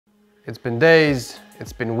It's been days,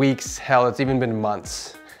 it's been weeks, hell, it's even been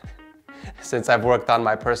months since I've worked on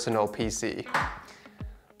my personal PC.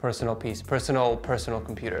 Personal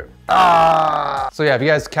computer. So yeah, if you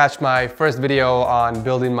guys catch my first video on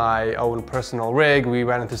building my own personal rig, we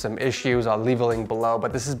ran into some issues. I'll leave a link below,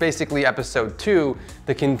 but this is basically episode 2,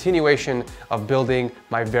 the continuation of building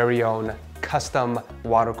my very own custom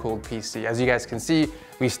water-cooled PC. As you guys can see,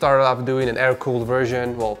 we started off doing an air-cooled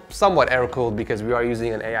version, well, somewhat air-cooled because we are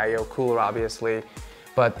using an AIO cooler, obviously,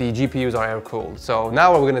 but the GPUs are air-cooled. So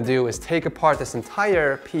now what we're gonna do is take apart this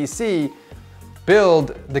entire PC,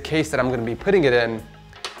 build the case that I'm gonna be putting it in,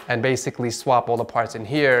 and basically swap all the parts in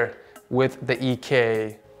here with the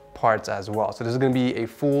EK parts as well. So this is gonna be a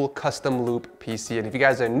full custom loop PC. And if you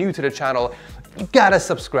guys are new to the channel, you gotta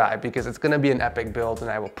subscribe because it's gonna be an epic build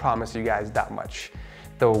and I will promise you guys that much.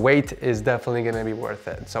 The wait is definitely gonna be worth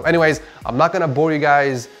it. So anyways, I'm not gonna bore you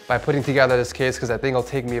guys by putting together this case because I think it'll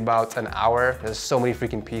take me about an hour. There's so many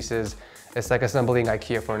freaking pieces. It's like assembling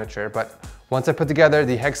IKEA furniture. But once I put together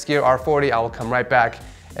the Hex Gear R40, I will come right back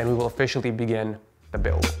and we will officially begin the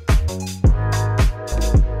build.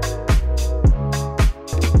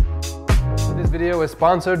 This video is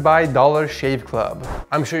sponsored by Dollar Shave Club.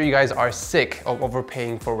 I'm sure you guys are sick of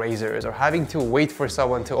overpaying for razors or having to wait for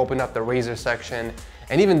someone to open up the razor section.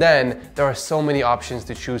 And even then, there are so many options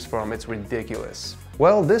to choose from, it's ridiculous.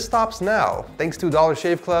 Well, this stops now. Thanks to Dollar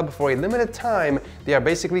Shave Club, for a limited time, they are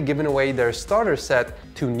basically giving away their starter set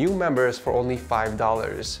to new members for only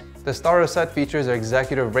 $5. The starter set features their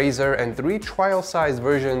executive razor and 3 trial-sized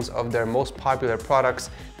versions of their most popular products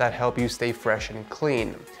that help you stay fresh and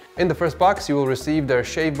clean. In the first box, you will receive their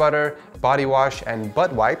shave butter, body wash, and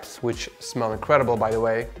butt wipes, which smell incredible, by the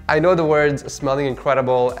way. I know the words smelling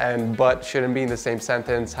incredible and butt shouldn't be in the same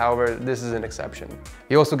sentence, however, this is an exception.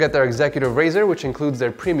 You also get their executive razor, which includes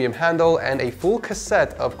their premium handle and a full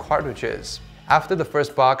cassette of cartridges. After the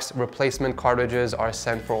first box, replacement cartridges are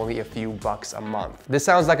sent for only a few bucks a month. This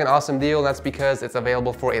sounds like an awesome deal, and that's because it's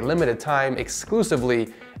available for a limited time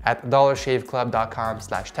exclusively at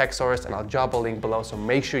dollarshaveclub.com/TechSource, and I'll drop a link below, so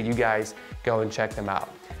make sure you guys go and check them out.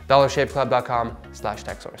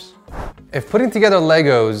 dollarshaveclub.com/TechSource. If putting together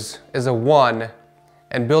Legos is a 1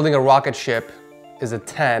 and building a rocket ship is a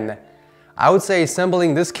 10, I would say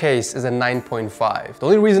assembling this case is a 9.5. The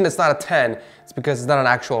only reason it's not a 10 is because it's not an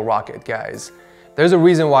actual rocket, guys. There's a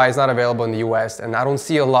reason why it's not available in the US, and I don't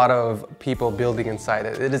see a lot of people building inside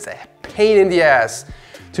it. It is a pain in the ass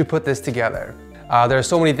to put this together. There are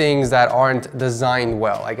so many things that aren't designed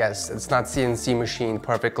well, I guess. It's not CNC machined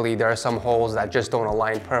perfectly. There are some holes that just don't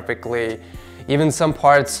align perfectly. Even some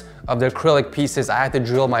parts of the acrylic pieces, I had to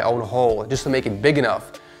drill my own hole just to make it big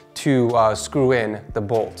enough to screw in the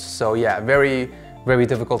bolts. So yeah, very, very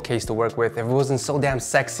difficult case to work with. If it wasn't so damn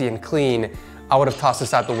sexy and clean, I would have tossed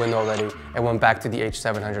this out the window already and went back to the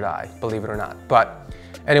H700i, believe it or not. But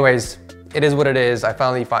anyways, it is what it is. I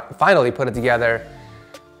finally put it together.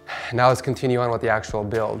 Now let's continue on with the actual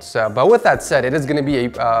build. But with that said, it is gonna be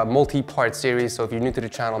a multi-part series. So if you're new to the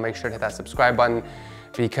channel, make sure to hit that subscribe button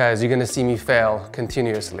because you're gonna see me fail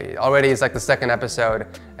continuously. Already it's like the 2nd episode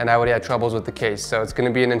and I already had troubles with the case. So it's gonna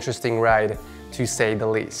be an interesting ride to say the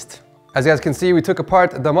least. As you guys can see, we took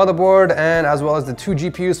apart the motherboard and as well as the 2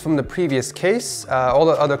 GPUs from the previous case. All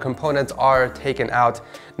the other components are taken out.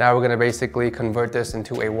 Now we're gonna basically convert this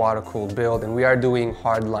into a water-cooled build, and we are doing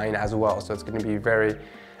hardline as well. So it's gonna be very,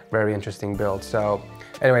 very interesting build. So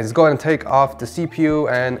anyways, let's go ahead and take off the CPU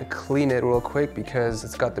and clean it real quick because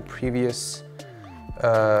it's got the previous,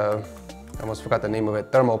 I almost forgot the name of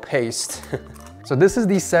it, thermal paste. So this is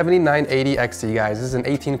the 7980XE, guys. This is an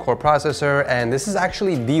 18-core processor, and this is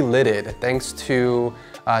actually delidded thanks to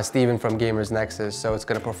Steven from Gamers Nexus. So it's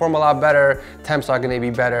gonna perform a lot better, temps are gonna be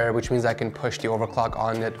better, which means I can push the overclock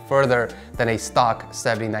on it further than a stock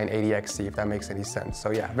 7980XE, if that makes any sense. So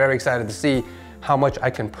yeah, very excited to see how much I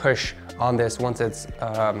can push on this once it's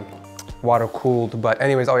water cooled. But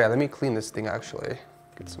anyways, oh yeah, let me clean this thing actually.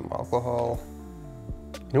 Get some alcohol.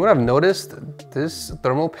 You know what I've noticed? This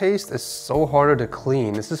thermal paste is so harder to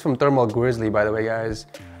clean. This is from Thermal Grizzly, by the way, guys.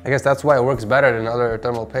 I guess that's why it works better than other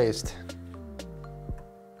thermal paste.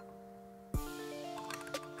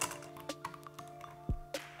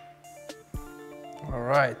 All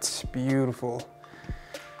right, beautiful.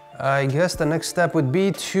 I guess the next step would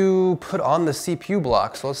be to put on the CPU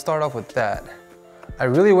block. So let's start off with that. I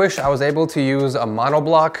really wish I was able to use a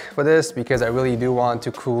monoblock for this because I really do want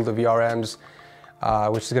to cool the VRMs,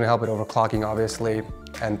 which is gonna help with overclocking, obviously,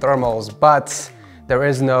 and thermals, but there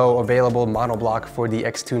is no available monoblock for the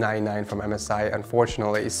X299 from MSI,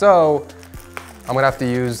 unfortunately. So I'm gonna have to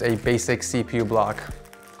use a basic CPU block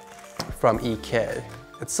from EK.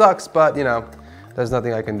 It sucks, but you know, there's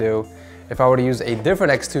nothing I can do. If I were to use a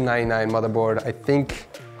different X299 motherboard, I think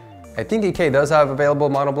EK does have available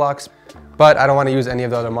monoblocks, but I don't want to use any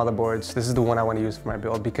of the other motherboards. This is the one I want to use for my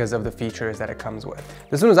build because of the features that it comes with.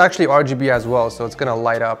 This one is actually RGB as well, so it's gonna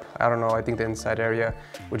light up. I don't know, I think the inside area,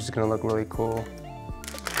 which is gonna look really cool.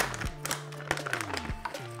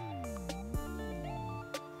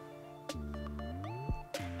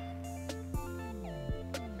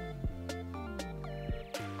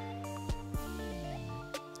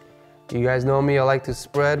 You guys know me, I like to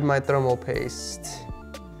spread my thermal paste.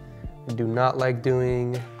 I do not like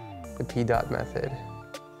doing the P-dot method.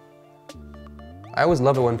 I always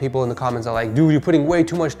love it when people in the comments are like, dude, you're putting way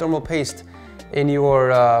too much thermal paste in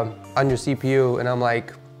your, on your CPU. And I'm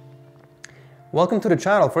like, welcome to the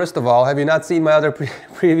channel, first of all. Have you not seen my other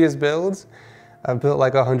previous builds? I've built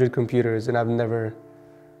like 100 computers and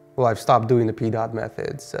I've stopped doing the P-dot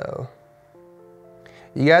method, so.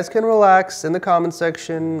 You guys can relax in the comment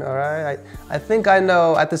section, all right? I think I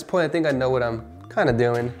know, at this point, I think I know what I'm kind of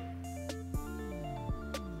doing.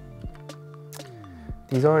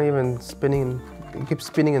 These aren't even spinning, they keep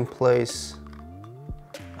spinning in place.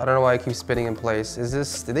 I don't know why I keep spinning in place.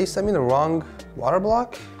 Did they send me the wrong water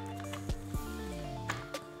block?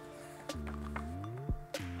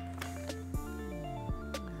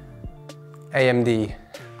 AMD.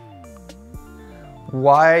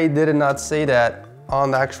 Why did it not say that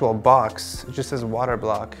on the actual box? It just says water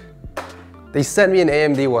block. They sent me an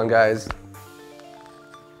AMD one, guys.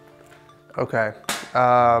 Okay.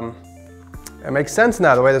 It makes sense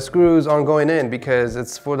now the way the screws aren't going in because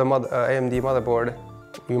it's for the AMD motherboard.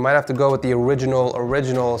 You might have to go with the original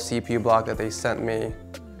CPU block that they sent me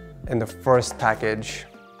in the first package.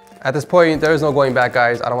 At this point, there is no going back,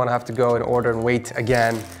 guys. I don't want to have to go and order and wait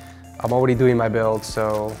again. I'm already doing my build,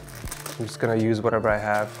 so I'm just gonna use whatever I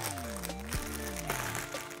have.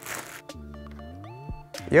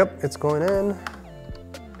 Yep, it's going in.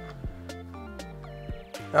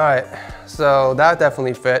 All right, so that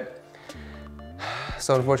definitely fit.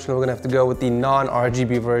 So unfortunately, we're gonna have to go with the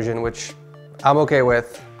non-RGB version, which I'm okay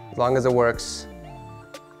with, as long as it works.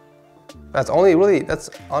 That's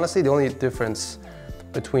honestly the only difference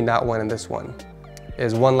between that one and this one,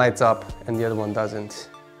 is one lights up and the other one doesn't.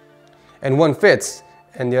 And one fits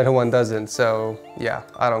and the other one doesn't, so yeah,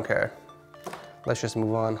 I don't care. Let's just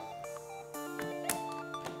move on.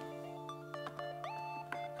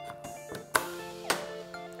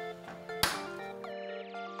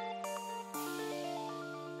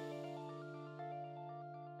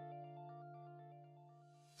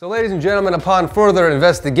 So ladies and gentlemen, upon further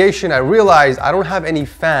investigation, I realized I don't have any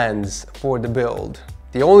fans for the build.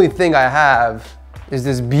 The only thing I have is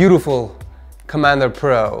this beautiful Commander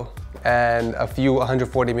Pro and a few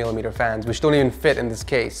 140mm fans, which don't even fit in this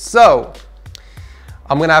case. So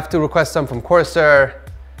I'm gonna have to request some from Corsair,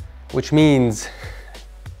 which means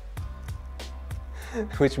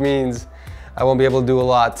I won't be able to do a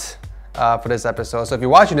lot for this episode. So if you're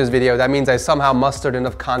watching this video, that means I somehow mustered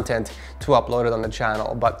enough content to upload it on the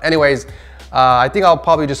channel. But anyways, I think I'll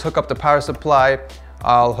probably just hook up the power supply,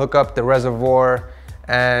 I'll hook up the reservoir,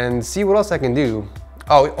 and see what else I can do.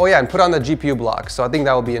 Oh yeah, and put on the GPU block. So I think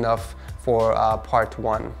that will be enough for part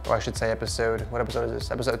 1, or I should say what episode is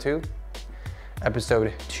this? Episode 2?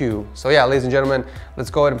 Episode 2. So yeah, ladies and gentlemen,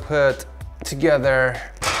 let's go ahead and put together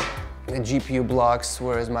the GPU blocks.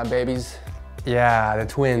 Where is my babies? Yeah, the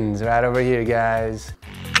twins right over here, guys.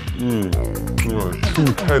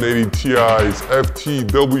 1080 Ti's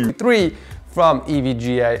FTW. 3 from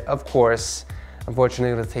EVGA, of course.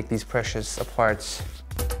 Unfortunately, let's take these precious apart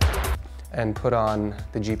and put on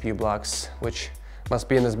the GPU blocks, which must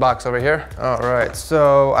be in this box over here. All right,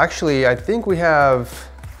 so actually, I think we have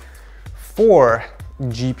 4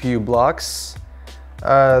 GPU blocks.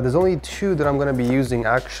 There's only 2 that I'm gonna be using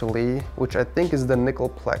actually, which I think is the nickel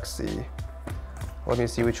plexi. Let me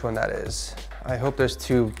see which one that is. I hope there's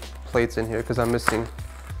 2 plates in here because I'm missing.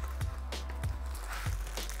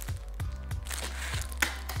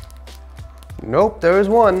 Nope, there is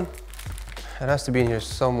one. It has to be in here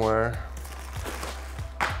somewhere.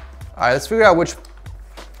 All right, let's figure out which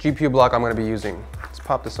GPU block I'm gonna be using. Let's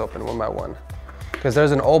pop this open one by one. Because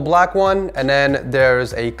there's an old black one and then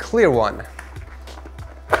there's a clear one.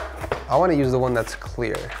 I wanna use the one that's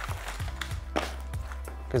clear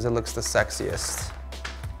because it looks the sexiest.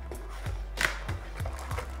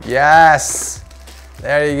 Yes,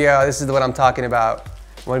 there you go. This is what I'm talking about.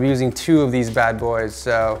 I'm gonna be using 2 of these bad boys,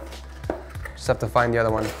 so just have to find the other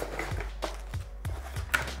one.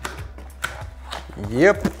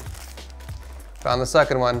 Yep, found the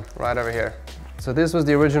second one right over here. So this was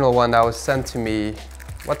the original one that was sent to me.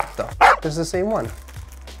 What the f? This is the same one.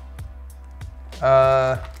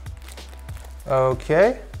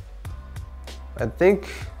 Okay. I think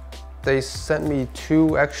they sent me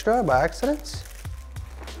 2 extra by accident.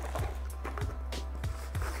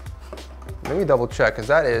 Let me double check, because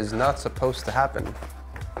that is not supposed to happen.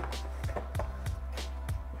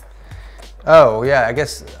 Oh yeah, I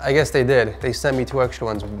guess they did. They sent me 2 extra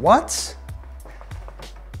ones. What?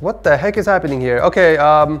 What the heck is happening here? Okay,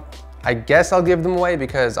 I guess I'll give them away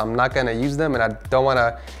because I'm not gonna use them and I don't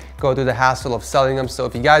wanna go through the hassle of selling them. So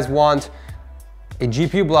if you guys want a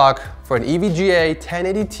GPU block for an EVGA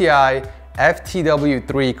 1080 Ti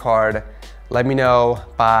FTW3 card, let me know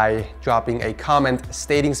by dropping a comment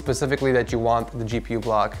stating specifically that you want the GPU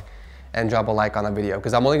block and drop a like on the video,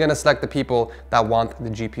 because I'm only gonna select the people that want the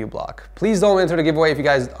GPU block. Please don't enter the giveaway if you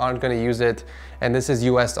guys aren't gonna use it. And this is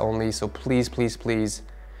US only, so please, please, please.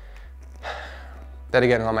 Then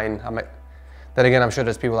again, I'm sure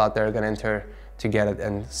there's people out there who are gonna enter to get it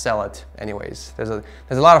and sell it anyways. There's a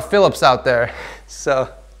lot of Philips out there, so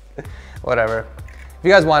whatever. If you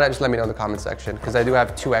guys want it, just let me know in the comment section, because I do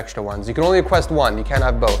have 2 extra ones. You can only request 1, you can't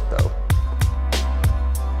have both though.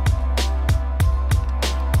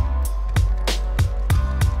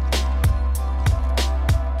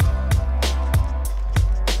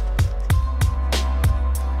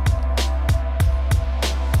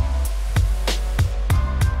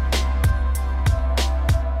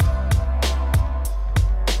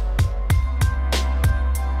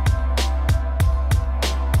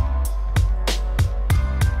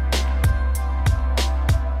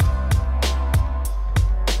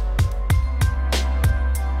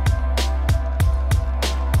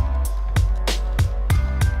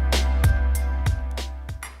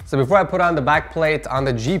 So before I put on the back plate on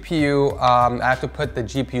the GPU, I have to put the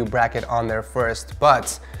GPU bracket on there first,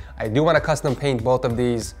 but I do want to custom paint both of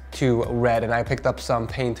these to red, and I picked up some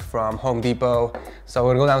paint from Home Depot. So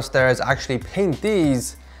we're gonna go downstairs, actually paint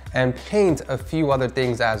these and paint a few other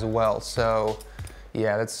things as well. So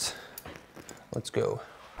yeah, let's go.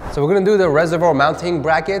 So we're gonna do the reservoir mounting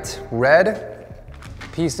bracket red,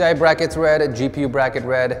 PCI brackets red, GPU bracket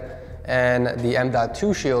red, and the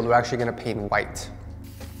M.2 shield we're actually gonna paint white.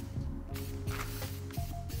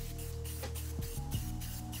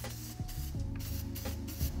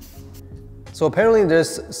 So apparently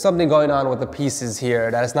there's something going on with the pieces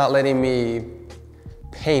here that is not letting me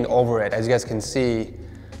paint over it. As you guys can see,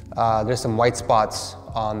 there's some white spots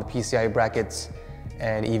on the PCI brackets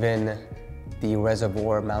and even the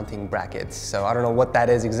reservoir mounting brackets. So I don't know what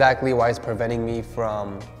that is exactly, why it's preventing me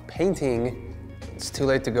from painting. It's too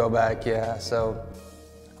late to go back, yeah. So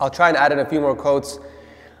I'll try and add in a few more coats.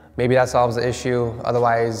 Maybe that solves the issue.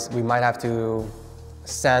 Otherwise, we might have to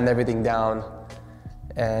sand everything down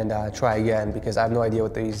and try again, because I have no idea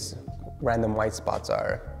what these random white spots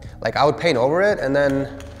are. Like, I would paint over it and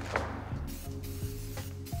then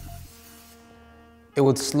it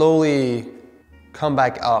would slowly come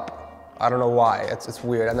back up. I don't know why, it's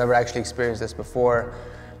weird. I've never actually experienced this before.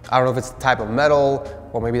 I don't know if it's the type of metal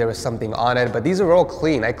or maybe there was something on it, but these are all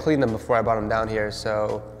clean. I cleaned them before I brought them down here.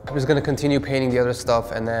 So I'm just gonna continue painting the other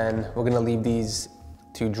stuff, and then we're gonna leave these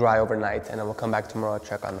to dry overnight, and then we'll come back tomorrow and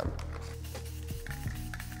check on them.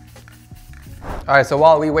 All right, so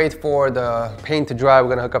while we wait for the paint to dry, we're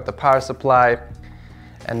gonna hook up the power supply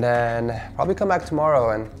and then probably come back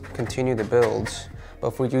tomorrow and continue the builds.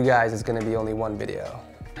 But for you guys, it's gonna be only 1 video.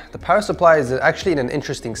 The power supply is actually in an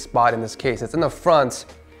interesting spot in this case. It's in the front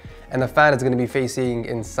and the fan is gonna be facing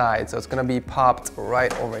inside. So it's gonna be popped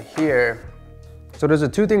right over here. So there's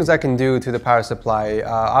 2 things I can do to the power supply.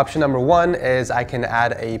 Option number 1 is I can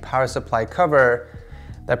add a power supply cover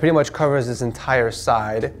that pretty much covers this entire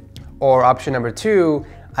side. Or option number 2,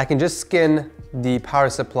 I can just skin the power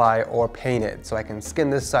supply or paint it. So I can skin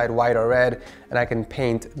this side white or red, and I can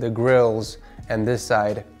paint the grills and this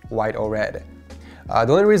side white or red.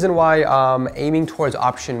 The only reason why I'm aiming towards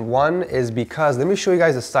option 1 is because, let me show you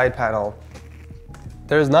guys the side panel.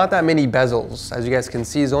 There's not that many bezels. As you guys can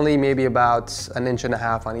see, it's only maybe about 1.5 inches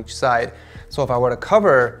on each side. So if I were to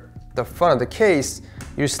cover the front of the case,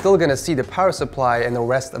 you're still gonna see the power supply and the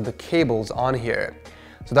rest of the cables on here.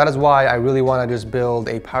 So that is why I really want to just build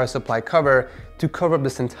a power supply cover to cover up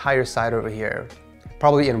this entire side over here.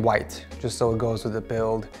 Probably in white, just so it goes with the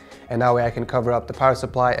build. And that way I can cover up the power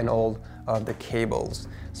supply and all of the cables.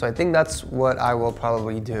 So I think that's what I will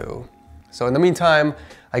probably do. So in the meantime,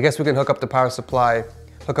 I guess we can hook up the power supply,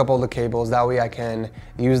 hook up all the cables. That way I can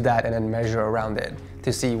use that and then measure around it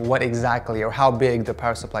to see what exactly or how big the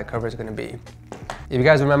power supply cover is going to be. If you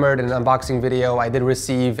guys remembered in an unboxing video, I did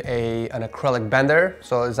receive an acrylic bender.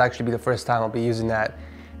 So it's actually be the first time I'll be using that.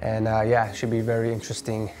 And yeah, it should be very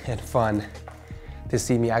interesting and fun to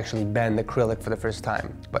see me actually bend acrylic for the first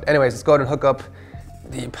time. But anyways, let's go ahead and hook up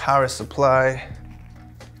the power supply.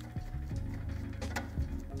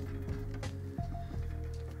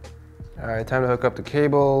 All right, time to hook up the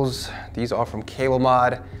cables. These are from Cable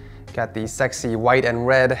Mod. Got the sexy white and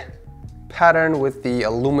red pattern with the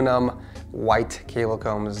aluminum white cable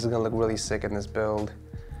combs. This is gonna look really sick in this build.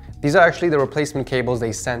 These are actually the replacement cables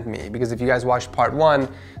they sent me, because if you guys watched part 1,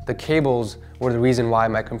 the cables were the reason why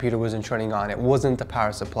my computer wasn't turning on. It wasn't the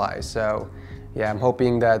power supply. So yeah, I'm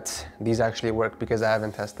hoping that these actually work because I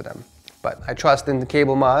haven't tested them. But I trust in the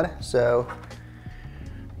Cable Mod, so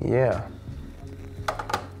yeah.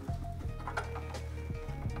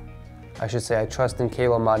 I should say I trust in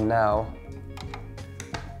Cable Mod now.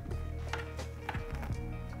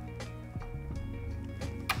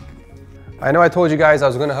 I know I told you guys I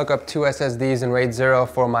was gonna hook up 2 SSDs in RAID 0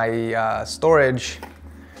 for my storage,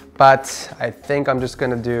 but I think I'm just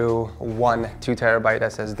gonna do one 2 terabyte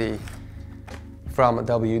SSD from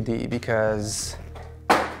WD because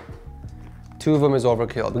 2 of them is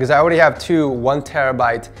overkill. Because I already have 2 1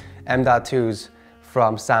 terabyte M.2s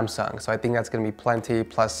from Samsung. So I think that's gonna be plenty,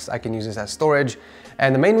 plus I can use this as storage.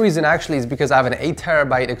 And the main reason actually is because I have an 8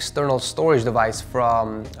 terabyte external storage device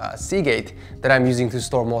from Seagate that I'm using to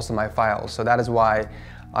store most of my files. So that is why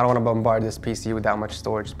I don't wanna bombard this PC with that much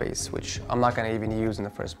storage space, which I'm not gonna even use in the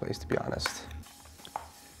first place, to be honest.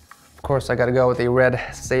 Of course, I gotta go with a red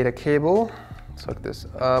SATA cable. Let's hook this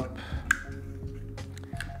up.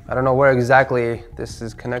 I don't know where exactly this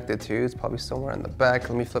is connected to. It's probably somewhere in the back.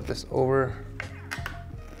 Let me flip this over.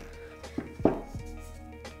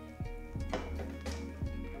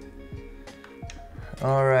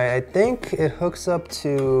 All right, I think it hooks up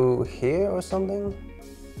to here or something.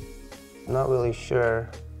 Not really sure.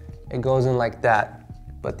 It goes in like that.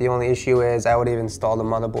 But the only issue is I would have installed the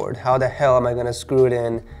motherboard. How the hell am I gonna screw it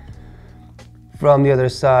in from the other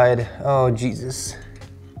side? Oh, Jesus.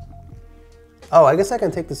 Oh, I guess I can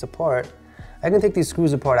take this apart. I can take these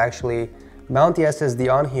screws apart actually, mount the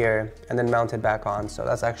SSD on here, and then mount it back on. So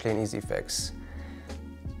that's actually an easy fix.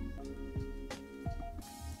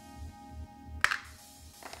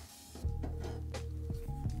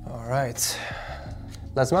 All right,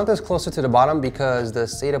 let's mount this closer to the bottom because the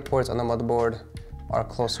SATA ports on the motherboard are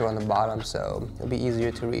closer on the bottom, so it'll be easier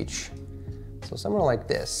to reach. So somewhere like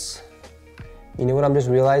this. You know what I'm just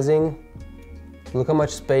realizing? Look how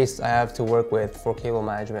much space I have to work with for cable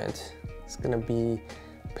management. It's gonna be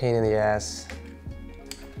a pain in the ass.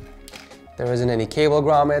 There isn't any cable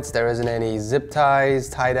grommets, there isn't any zip ties,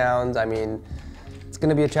 tie downs. I mean, it's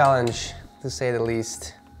gonna be a challenge to say the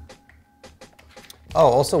least. Oh,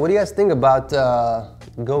 also, what do you guys think about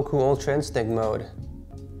Goku Ultra Instinct mode?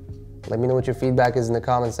 Let me know what your feedback is in the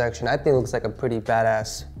comment section. I think it looks like a pretty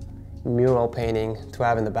badass mural painting to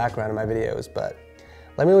have in the background of my videos, but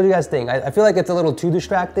let me know what you guys think. I feel like it's a little too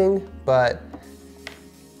distracting, but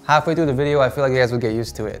halfway through the video, I feel like you guys will get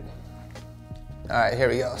used to it. All right, here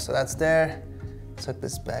we go. So that's there. Let's hook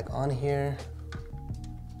this back on here.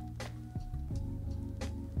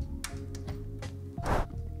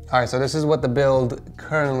 All right, so this is what the build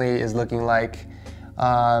currently is looking like.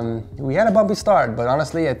 We had a bumpy start, but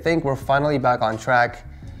honestly, I think we're finally back on track.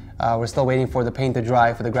 We're still waiting for the paint to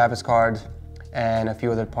dry for the graphics card and a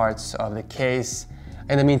few other parts of the case.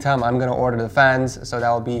 In the meantime, I'm gonna order the fans, so that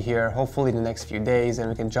will be here hopefully in the next few days, and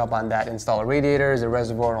we can jump on that, install the radiators, the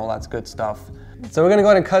reservoir, and all that good stuff. So we're gonna go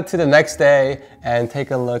ahead and cut to the next day and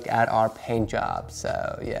take a look at our paint job,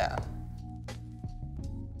 so yeah.